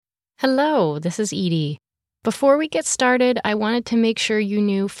Hello, this is Edie. Before we get started, I wanted to make sure you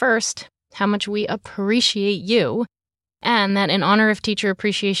knew first how much we appreciate you, and that in honor of Teacher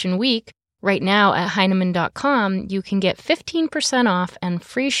Appreciation Week, right now at Heinemann.com, you can get 15% off and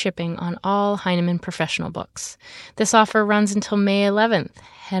free shipping on all Heinemann professional books. This offer runs until May 11th.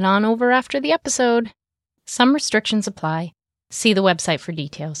 Head on over after the episode. Some restrictions apply. See the website for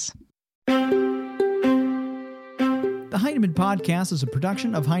details. The Heinemann Podcast is a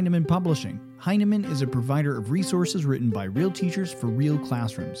production of Heinemann Publishing. Heinemann is a provider of resources written by real teachers for real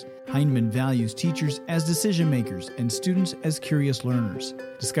classrooms. Heinemann values teachers as decision makers and students as curious learners.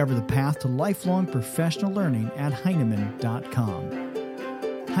 Discover the path to lifelong professional learning at Heinemann.com.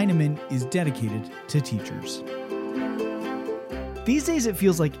 Heinemann is dedicated to teachers. These days it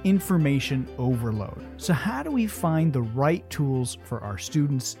feels like information overload. So how do we find the right tools for our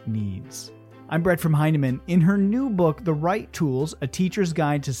students' needs? I'm Brett from Heinemann. In her new book, The Right Tools, A Teacher's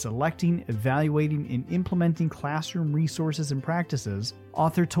Guide to Selecting, Evaluating, and Implementing Classroom Resources and Practices,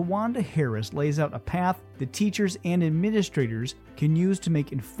 author Towanda Harris lays out a path that teachers and administrators can use to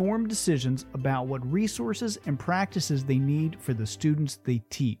make informed decisions about what resources and practices they need for the students they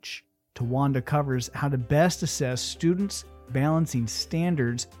teach. Towanda covers how to best assess students, balancing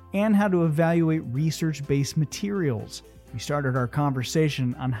standards, and how to evaluate research-based materials. We started our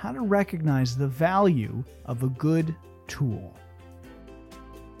conversation on how to recognize the value of a good tool.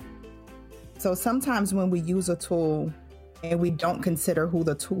 So sometimes when we use a tool and we don't consider who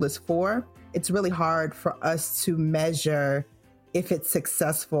the tool is for, it's really hard for us to measure if it's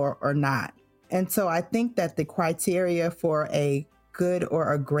successful or not. And so I think that the criteria for a good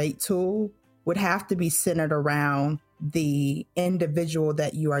or a great tool would have to be centered around the individual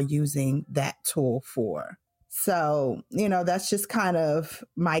that you are using that tool for. So, that's just kind of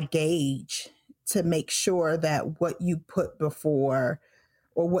my gauge to make sure that what you put before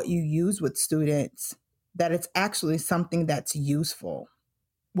or what you use with students, that it's actually something that's useful.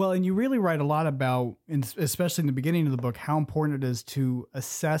 Well, and you really write a lot about, especially in the beginning of the book, how important it is to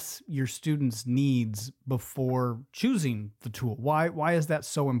assess your students' needs before choosing the tool. Why is that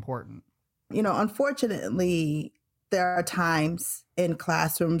so important? Unfortunately, there are times in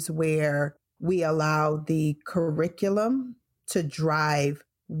classrooms where we allow the curriculum to drive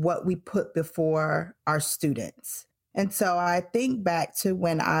what we put before our students. And so I think back to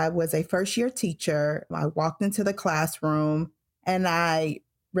when I was a first-year teacher. I walked into the classroom and I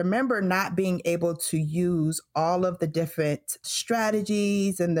remember not being able to use all of the different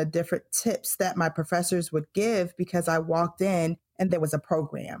strategies and the different tips that my professors would give because I walked in and there was a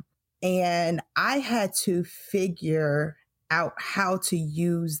program. And I had to figure out how to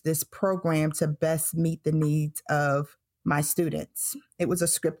use this program to best meet the needs of my students. It was a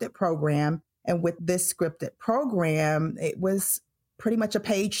scripted program. And with this scripted program, it was pretty much a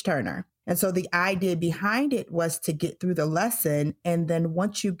page turner. And so the idea behind it was to get through the lesson. And then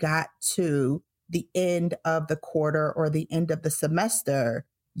once you got to the end of the quarter or the end of the semester,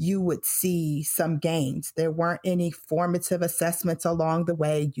 you would see some gains. There weren't any formative assessments along the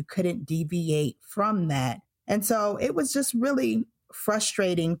way. You couldn't deviate from that. And so it was just really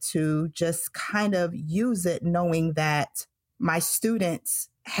frustrating to just kind of use it knowing that my students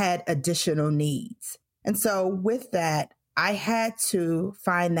had additional needs. And so with that, I had to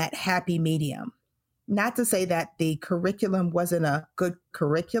find that happy medium. Not to say that the curriculum wasn't a good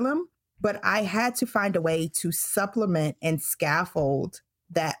curriculum, but I had to find a way to supplement and scaffold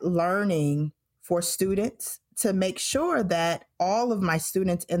that learning for students to make sure that all of my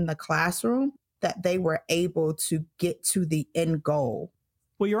students in the classroom, that they were able to get to the end goal.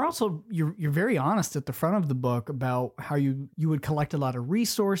 Well, you're very honest at the front of the book about how you would collect a lot of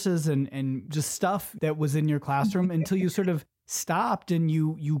resources and just stuff that was in your classroom until you sort of stopped and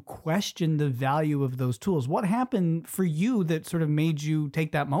you questioned the value of those tools. What happened for you that sort of made you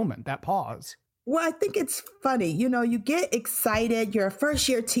take that moment, that pause? Well, I think it's funny. You get excited. You're a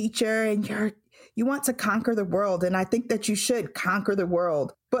first-year teacher and you want to conquer the world. And I think that you should conquer the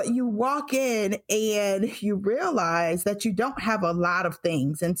world. But you walk in and you realize that you don't have a lot of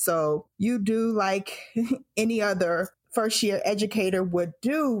things. And so you do like any other first-year educator would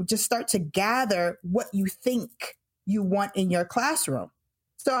do, just start to gather what you think you want in your classroom.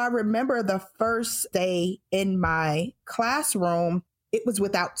 So I remember the first day in my classroom, it was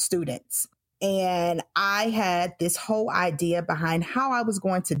without students. And I had this whole idea behind how I was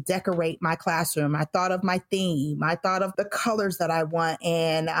going to decorate my classroom. I thought of my theme. I thought of the colors that I want.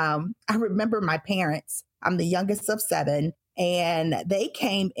 And I remember my parents. I'm the youngest of 7. And they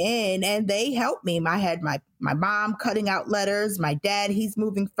came in and they helped me. I had my mom cutting out letters, my dad, he's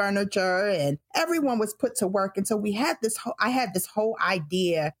moving furniture, and everyone was put to work. And so I had this whole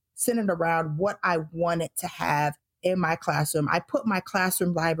idea centered around what I wanted to have in my classroom. I put my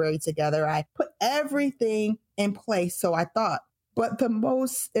classroom library together. I put everything in place, so I thought. But the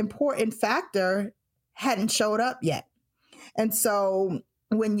most important factor hadn't showed up yet. And so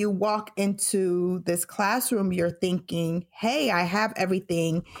when you walk into this classroom, you're thinking, hey, I have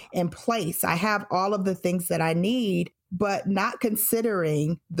everything in place. I have all of the things that I need, but not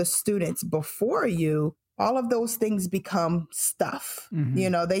considering the students before you. All of those things become stuff.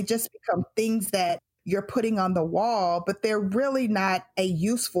 They just become things that you're putting on the wall, but they're really not a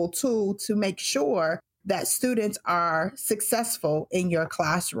useful tool to make sure that students are successful in your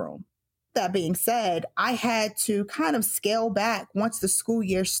classroom. That being said, I had to kind of scale back once the school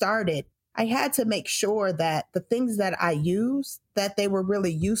year started. I had to make sure that the things that I used, that they were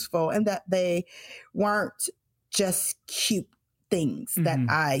really useful and that they weren't just cute things that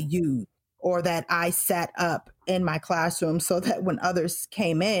I used or that I set up in my classroom so that when others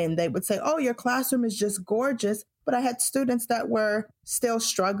came in, they would say, oh, your classroom is just gorgeous. But I had students that were still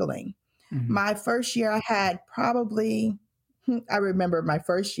struggling. My first year, I had I remember my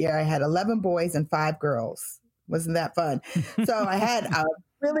first year, I had 11 boys and 5 girls. Wasn't that fun? So I had a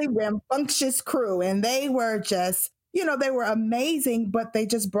really rambunctious crew, and they were just, they were amazing, but they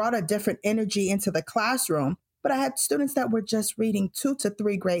just brought a different energy into the classroom. But I had students that were just reading 2 to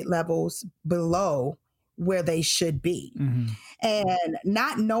 3 grade levels below where they should be. And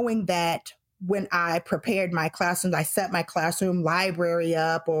not knowing that when I prepared my classrooms, I set my classroom library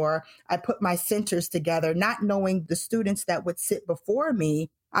up or I put my centers together, not knowing the students that would sit before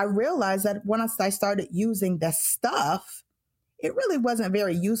me, I realized that once I started using the stuff, it really wasn't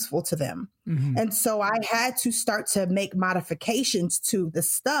very useful to them. And so I had to start to make modifications to the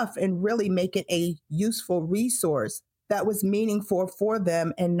stuff and really make it a useful resource that was meaningful for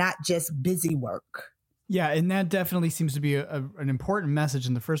them and not just busy work. Yeah, and that definitely seems to be an important message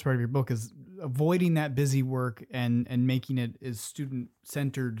in the first part of your book, is avoiding that busy work and making it as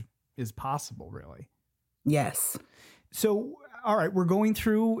student-centered as possible, really. Yes. So, all right, we're going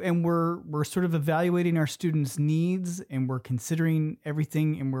through and we're sort of evaluating our students' needs and we're considering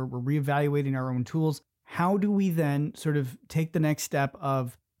everything and we're reevaluating our own tools. How do we then sort of take the next step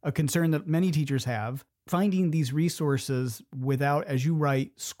of a concern that many teachers have, finding these resources without, as you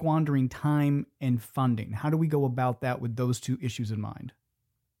write, squandering time and funding? How do we go about that with those two issues in mind?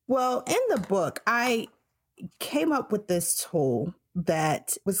 Well, in the book, I came up with this tool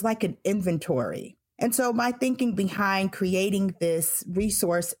that was like an inventory. And so my thinking behind creating this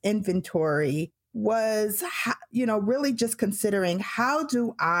resource inventory was, really just considering, how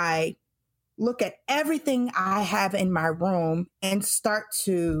do I look at everything I have in my room and start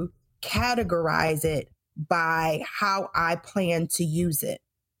to categorize it by how I plan to use it.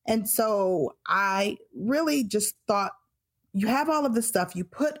 And so I really just thought, you have all of this stuff, you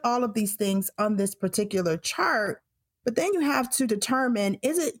put all of these things on this particular chart, but then you have to determine,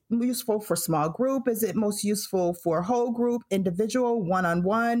 is it useful for small group? Is it most useful for whole group, individual,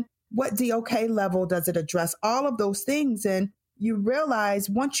 one-on-one? What DOK level does it address? All of those things. And you realize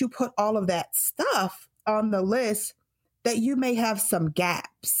once you put all of that stuff on the list, that you may have some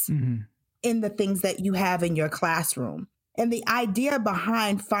gaps in the things that you have in your classroom. And the idea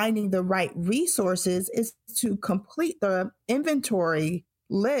behind finding the right resources is to complete the inventory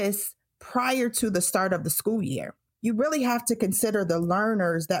list prior to the start of the school year. You really have to consider the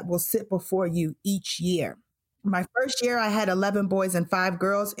learners that will sit before you each year. My first year, I had 11 boys and 5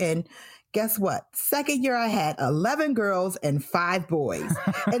 girls. And guess what? Second year, I had 11 girls and 5 boys.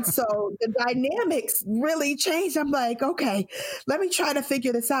 And so the dynamics really changed. I'm like, okay, let me try to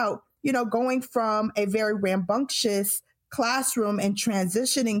figure this out. Going from a very rambunctious classroom and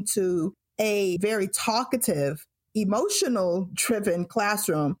transitioning to a very talkative, emotional driven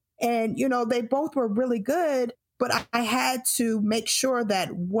classroom. And, they both were really good, but I had to make sure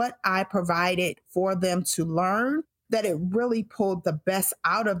that what I provided for them to learn, that it really pulled the best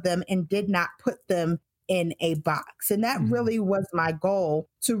out of them and did not put them in a box. And that really was my goal,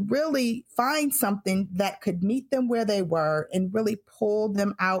 to really find something that could meet them where they were and really pull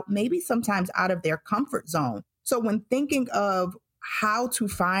them out, maybe sometimes out of their comfort zone. So when thinking of how to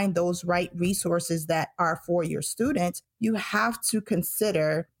find those right resources that are for your students, you have to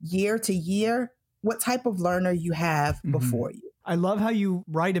consider year to year what type of learner you have before you. I love how you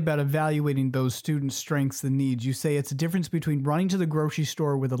write about evaluating those students' strengths and needs. You say it's a difference between running to the grocery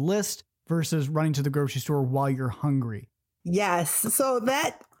store with a list versus running to the grocery store while you're hungry. Yes. So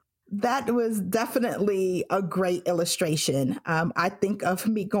that was definitely a great illustration. I think of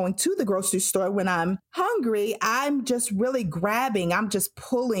me going to the grocery store when I'm hungry. I'm just really I'm just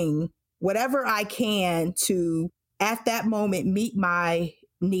pulling whatever I can to, at that moment, meet my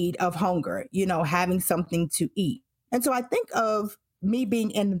need of hunger, having something to eat. And so I think of me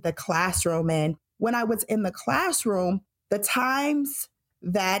being in the classroom. And when I was in the classroom, the times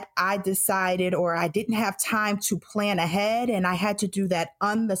that I decided or I didn't have time to plan ahead and I had to do that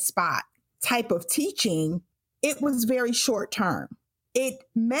on the spot type of teaching, it was very short term. It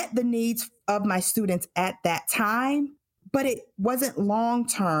met the needs of my students at that time, but it wasn't long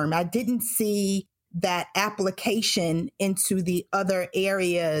term. I didn't see that application into the other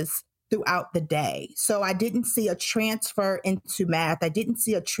areas throughout the day. So I didn't see a transfer into math. I didn't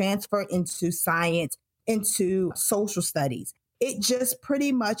see a transfer into science, into social studies. It just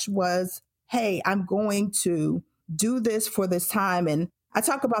pretty much was, hey, I'm going to do this for this time. And I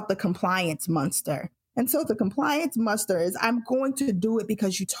talk about the compliance monster. And so the compliance monster is I'm going to do it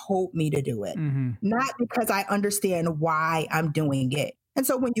because you told me to do it, not because I understand why I'm doing it. And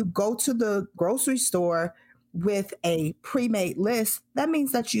so when you go to the grocery store with a pre-made list, that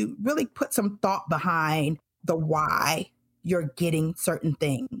means that you really put some thought behind the why you're getting certain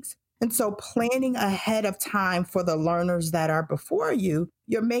things. And so planning ahead of time for the learners that are before you,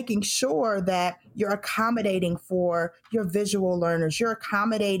 you're making sure that you're accommodating for your visual learners, you're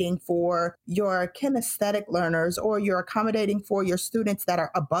accommodating for your kinesthetic learners, or you're accommodating for your students that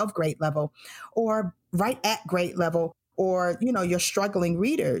are above grade level or right at grade level, or, your struggling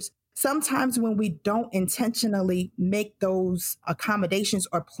readers. Sometimes when we don't intentionally make those accommodations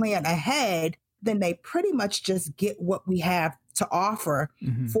or plan ahead, then they pretty much just get what we have to offer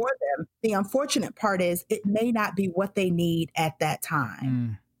for them. The unfortunate part is it may not be what they need at that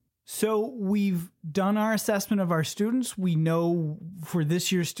time. So we've done our assessment of our students. We know for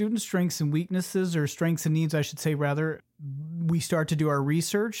this year's students, strengths and weaknesses, or strengths and needs, I should say, rather. We start to do our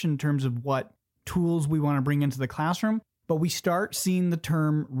research in terms of what tools we want to bring into the classroom, but we start seeing the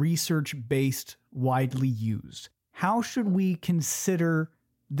term research-based widely used. How should we consider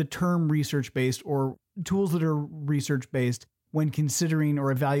the term research-based or tools that are research-based when considering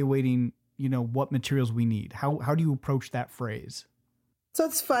or evaluating, what materials we need? How do you approach that phrase? So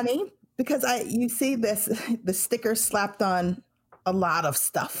it's funny because you see the sticker slapped on a lot of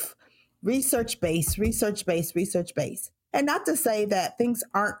stuff. Research-based, research-based, research-based. And not to say that things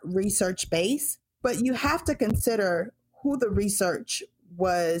aren't research-based, but you have to consider who the research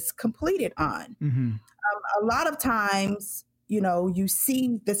was completed on. A lot of times, you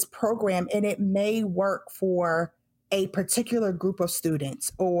see this program and it may work for a particular group of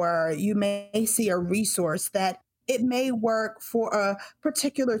students, or you may see a resource that it may work for a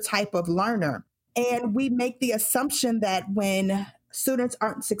particular type of learner. And we make the assumption that when students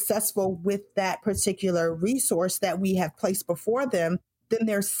aren't successful with that particular resource that we have placed before them, then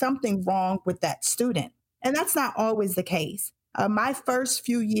there's something wrong with that student. And that's not always the case. My first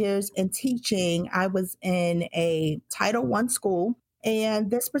few years in teaching, I was in a Title I school. And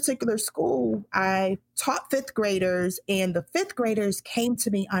this particular school, I taught fifth graders, and the fifth graders came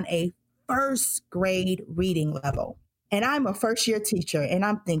to me on a first grade reading level. And I'm a first year teacher, and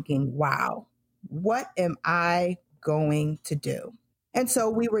I'm thinking, wow, what am I going to do? And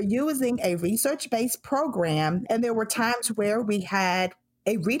so we were using a research-based program, and there were times where we had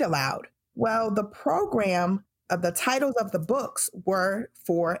a read aloud. Well, the program of the titles of the books were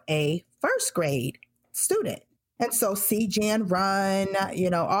for a first grade student. And so See, Jan, Run,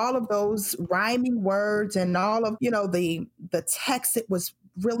 all of those rhyming words and all of, the text, it was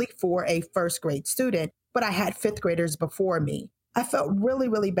really for a first grade student, but I had fifth graders before me. I felt really,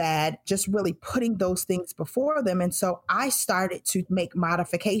 really bad just really putting those things before them. And so I started to make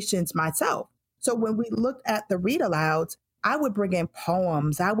modifications myself. So when we looked at the read alouds, I would bring in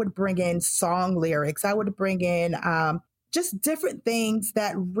poems, I would bring in song lyrics, I would bring in just different things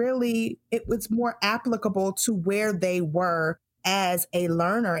that really, it was more applicable to where they were as a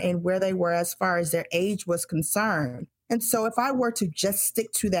learner and where they were as far as their age was concerned. And so if I were to just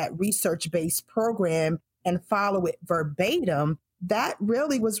stick to that research-based program and follow it verbatim, that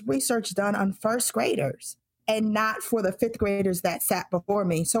really was research done on first graders and not for the fifth graders that sat before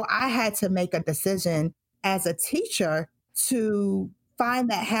me. So I had to make a decision as a teacher to find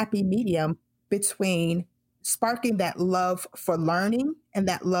that happy medium between sparking that love for learning and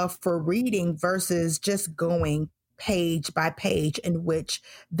that love for reading versus just going page by page in which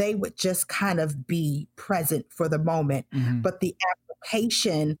they would just kind of be present for the moment. But the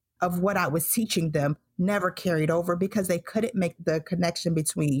application of what I was teaching them never carried over because they couldn't make the connection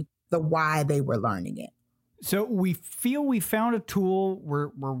between the why they were learning it. So we feel we found a tool. We're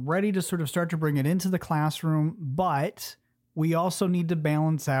ready to sort of start to bring it into the classroom, but we also need to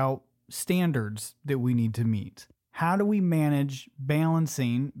balance out standards that we need to meet. How do we manage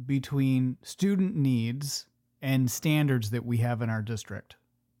balancing between student needs and standards that we have in our district?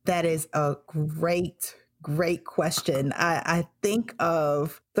 That is a great question. I think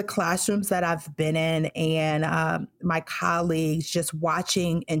of the classrooms that I've been in and my colleagues just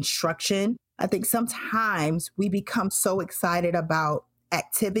watching instruction. I think sometimes we become so excited about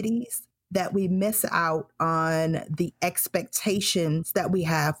activities that we miss out on the expectations that we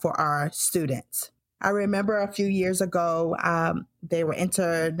have for our students. I remember a few years ago, they were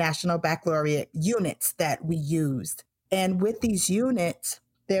international baccalaureate units that we used. And with these units,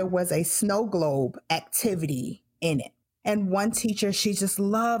 there was a snow globe activity in it. And one teacher, she just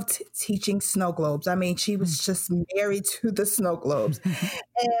loved teaching snow globes. I mean, she was just married to the snow globes.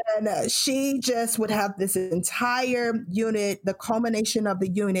 And she just would have this entire unit, the culmination of the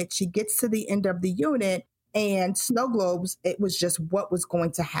unit. She gets to the end of the unit and snow globes, it was just what was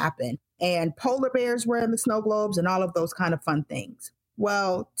going to happen. And polar bears were in the snow globes and all of those kind of fun things.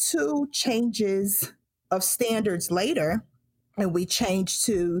 Well, 2 changes of standards later, and we changed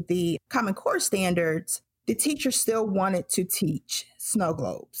to the Common Core standards, the teacher still wanted to teach snow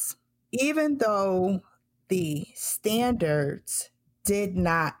globes. Even though the standards did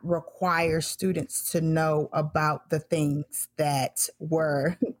not require students to know about the things that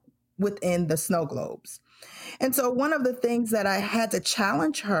were within the snow globes. And so one of the things that I had to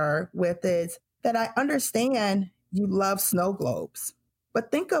challenge her with is that I understand you love snow globes,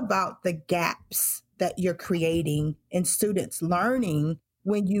 but think about the gaps that you're creating in students' learning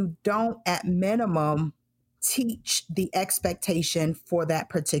when you don't, at minimum, teach the expectation for that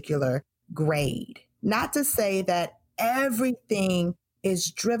particular grade. Not to say that everything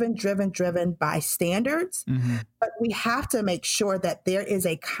is driven by standards, but we have to make sure that there is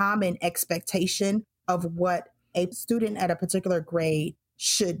a common expectation of what a student at a particular grade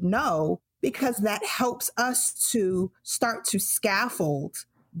should know, because that helps us to start to scaffold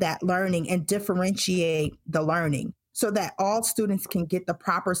that learning and differentiate the learning so that all students can get the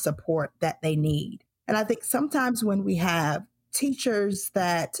proper support that they need. And I think sometimes when we have teachers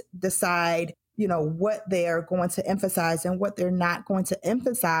that decide, what they're going to emphasize and what they're not going to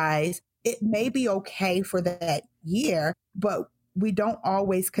emphasize, it may be okay for that year, but we don't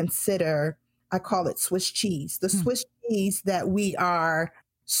always consider, I call it Swiss cheese, the Swiss cheese that we are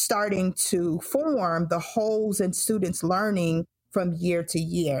starting to form the holes in students' learning from year to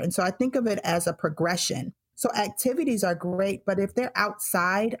year. And so I think of it as a progression. So activities are great, but if they're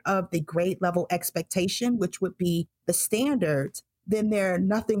outside of the grade level expectation, which would be the standards, then they're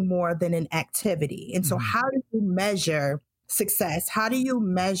nothing more than an activity. And so how do you measure success? How do you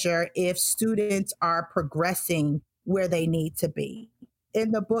measure if students are progressing where they need to be?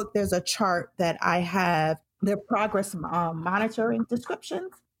 In the book, there's a chart that I have, their progress monitoring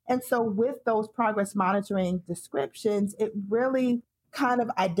descriptions. And so with those progress monitoring descriptions, it really kind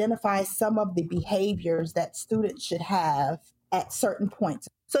of identifies some of the behaviors that students should have at certain points.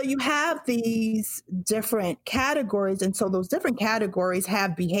 So you have these different categories, and so those different categories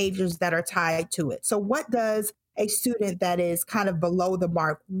have behaviors that are tied to it. So what does a student that is kind of below the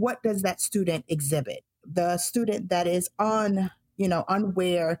mark, what does that student exhibit? The student that is on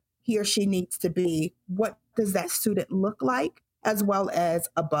where he or she needs to be, what does that student look like, as well as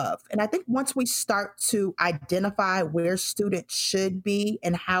above? And I think once we start to identify where students should be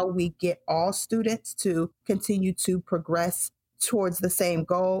and how we get all students to continue to progress towards the same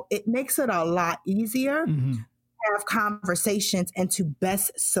goal, it makes it a lot easier to have conversations and to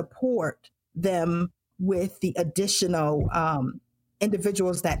best support them with the additional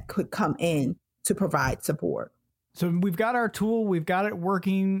individuals that could come in to provide support. So we've got our tool, we've got it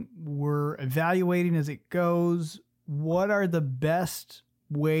working, we're evaluating as it goes. What are the best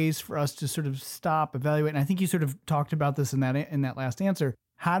ways for us to sort of stop, evaluate? And I think you sort of talked about this in that last answer.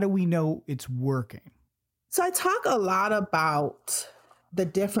 How do we know it's working? So I talk a lot about the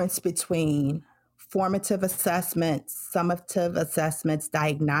difference between formative assessments, summative assessments,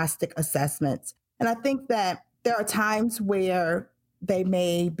 diagnostic assessments. And I think that there are times where they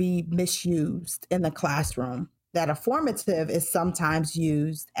may be misused in the classroom, that a formative is sometimes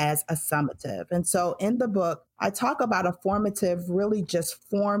used as a summative. And so in the book, I talk about a formative really just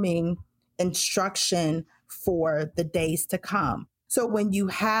forming instruction for the days to come. So when you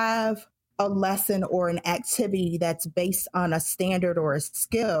have a lesson or an activity that's based on a standard or a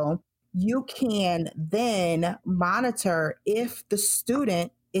skill, you can then monitor if the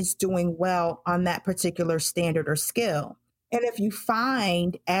student is doing well on that particular standard or skill. And if you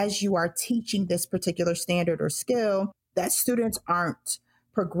find, as you are teaching this particular standard or skill, that students aren't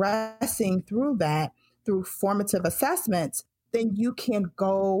progressing through that through formative assessments, then you can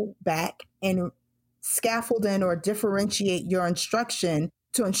go back and scaffold in or differentiate your instruction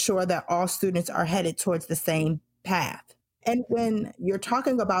to ensure that all students are headed towards the same path. And when you're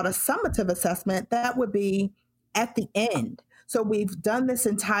talking about a summative assessment, that would be at the end. So we've done this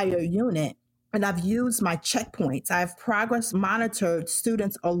entire unit and I've used my checkpoints. I've progress monitored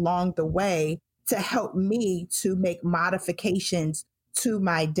students along the way to help me to make modifications to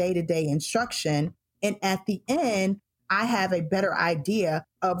my day-to-day instruction. And at the end, I have a better idea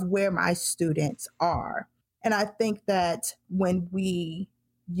of where my students are. And I think that when we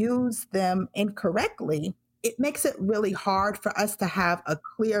use them incorrectly, it makes it really hard for us to have a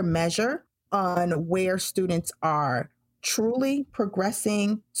clear measure on where students are truly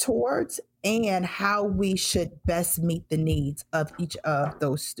progressing towards and how we should best meet the needs of each of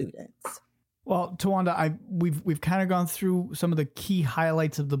those students. Well, Towanda, we've kind of gone through some of the key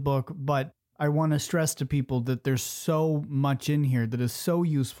highlights of the book, but I want to stress to people that there's so much in here that is so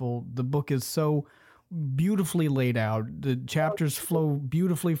useful. The book is so beautifully laid out. The chapters flow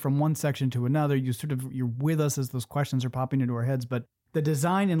beautifully from one section to another. You're with us as those questions are popping into our heads, but the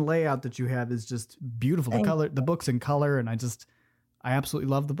design and layout that you have is just beautiful. The book's in color, and I absolutely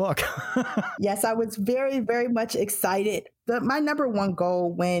love the book. Yes, I was very, very much excited. My number one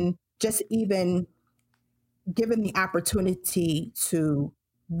goal when just even given the opportunity to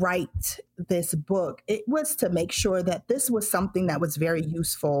write this book, it was to make sure that this was something that was very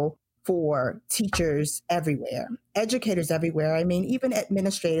useful for teachers everywhere, educators everywhere. I mean, even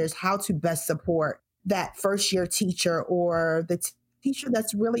administrators, how to best support that first year teacher or the teacher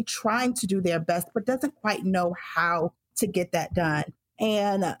that's really trying to do their best, but doesn't quite know how to get that done.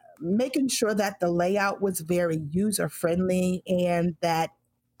 And making sure that the layout was very user friendly and that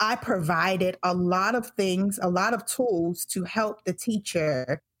I provided a lot of things, a lot of tools to help the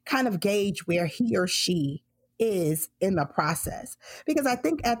teacher kind of gauge where he or she is in the process. Because I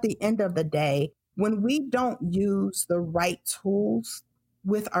think at the end of the day, when we don't use the right tools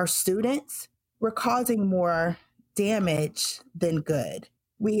with our students, we're causing more damage than good.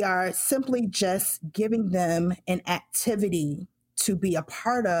 We are simply just giving them an activity to be a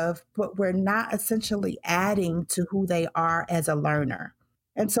part of, but we're not essentially adding to who they are as a learner.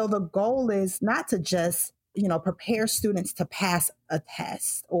 And so the goal is not to just, prepare students to pass a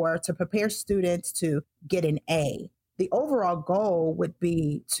test or to prepare students to get an A. The overall goal would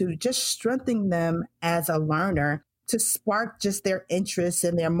be to just strengthen them as a learner, to spark just their interest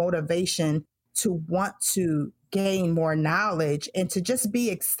and their motivation to want to gain more knowledge and to just be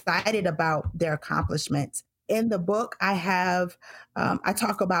excited about their accomplishments. In the book, I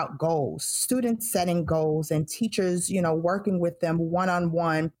talk about goals, students setting goals and teachers, working with them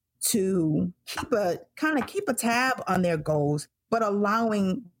one-on-one to keep a tab on their goals, but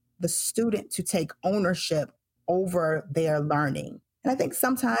allowing the student to take ownership over their learning. And I think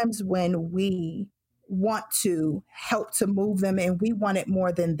sometimes when we want to help to move them and we want it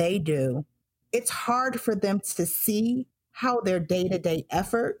more than they do, it's hard for them to see how their day-to-day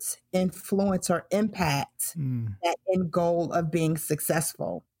efforts influence or impact that end goal of being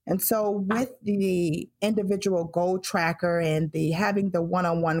successful. And so with the individual goal tracker and having the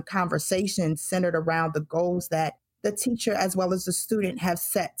one-on-one conversation centered around the goals that the teacher as well as the student have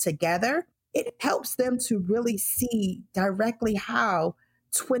set together, it helps them to really see directly how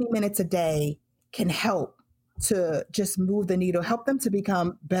 20 minutes a day can help to just move the needle, help them to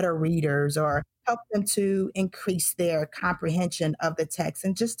become better readers or help them to increase their comprehension of the text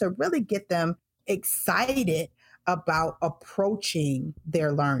and just to really get them excited about approaching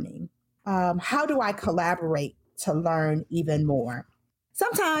their learning. How do I collaborate to learn even more?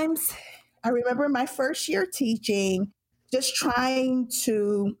 Sometimes I remember my first year teaching, just trying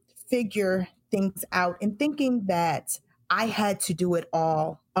to figure things out and thinking that I had to do it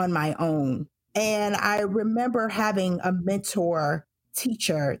all on my own. And I remember having a mentor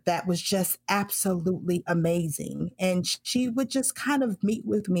teacher that was just absolutely amazing. And she would just kind of meet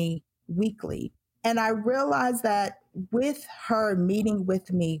with me weekly. And I realized that with her meeting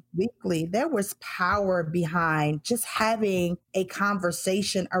with me weekly, there was power behind just having a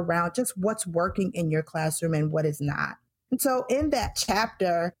conversation around just what's working in your classroom and what is not. And so in that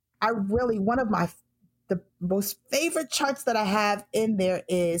chapter, one of the most favorite charts that I have in there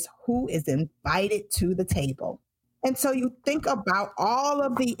is who is invited to the table. And so you think about all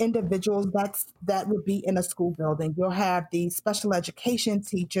of the individuals that would be in a school building. You'll have the special education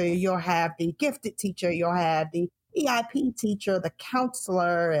teacher, you'll have the gifted teacher, you'll have the EIP teacher, the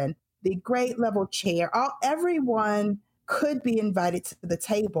counselor, and the grade level chair. Everyone could be invited to the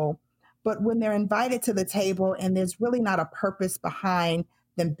table. But when they're invited to the table and there's really not a purpose behind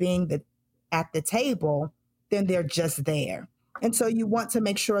them being at the table, then they're just there. And so you want to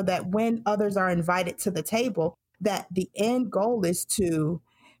make sure that when others are invited to the table, that the end goal is to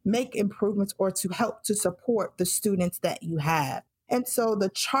make improvements or to help to support the students that you have. And so the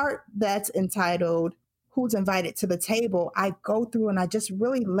chart that's entitled Who's Invited to the Table, I go through and I just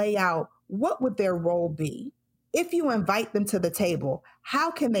really lay out what would their role be. If you invite them to the table,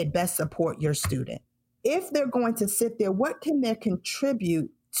 how can they best support your student? If they're going to sit there, what can they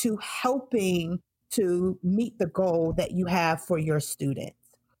contribute to helping to meet the goal that you have for your students?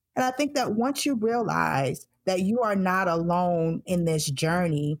 And I think that once you realize that you are not alone in this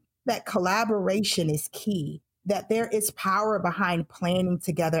journey, that collaboration is key, that there is power behind planning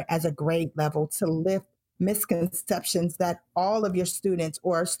together as a grade level to lift misconceptions that all of your students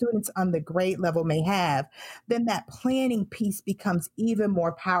or students on the grade level may have, then that planning piece becomes even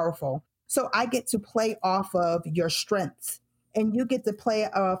more powerful. So I get to play off of your strengths and you get to play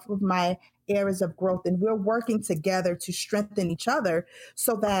off of my areas of growth. And we're working together to strengthen each other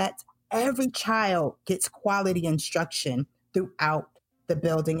so that every child gets quality instruction throughout the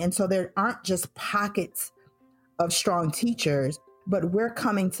building. And so there aren't just pockets of strong teachers, but we're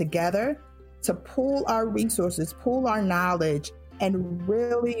coming together to pool our resources, pool our knowledge, and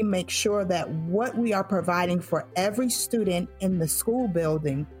really make sure that what we are providing for every student in the school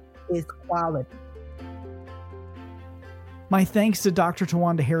building is quality. My thanks to Dr.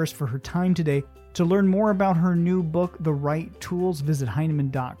 Towanda Harris for her time today. To learn more about her new book, The Right Tools, visit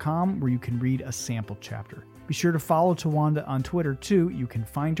Heinemann.com, where you can read a sample chapter. Be sure to follow Towanda on Twitter, too. You can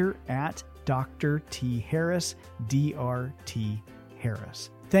find her at Dr. T. Harris, Dr. Harris.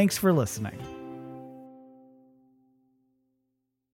 Thanks for listening.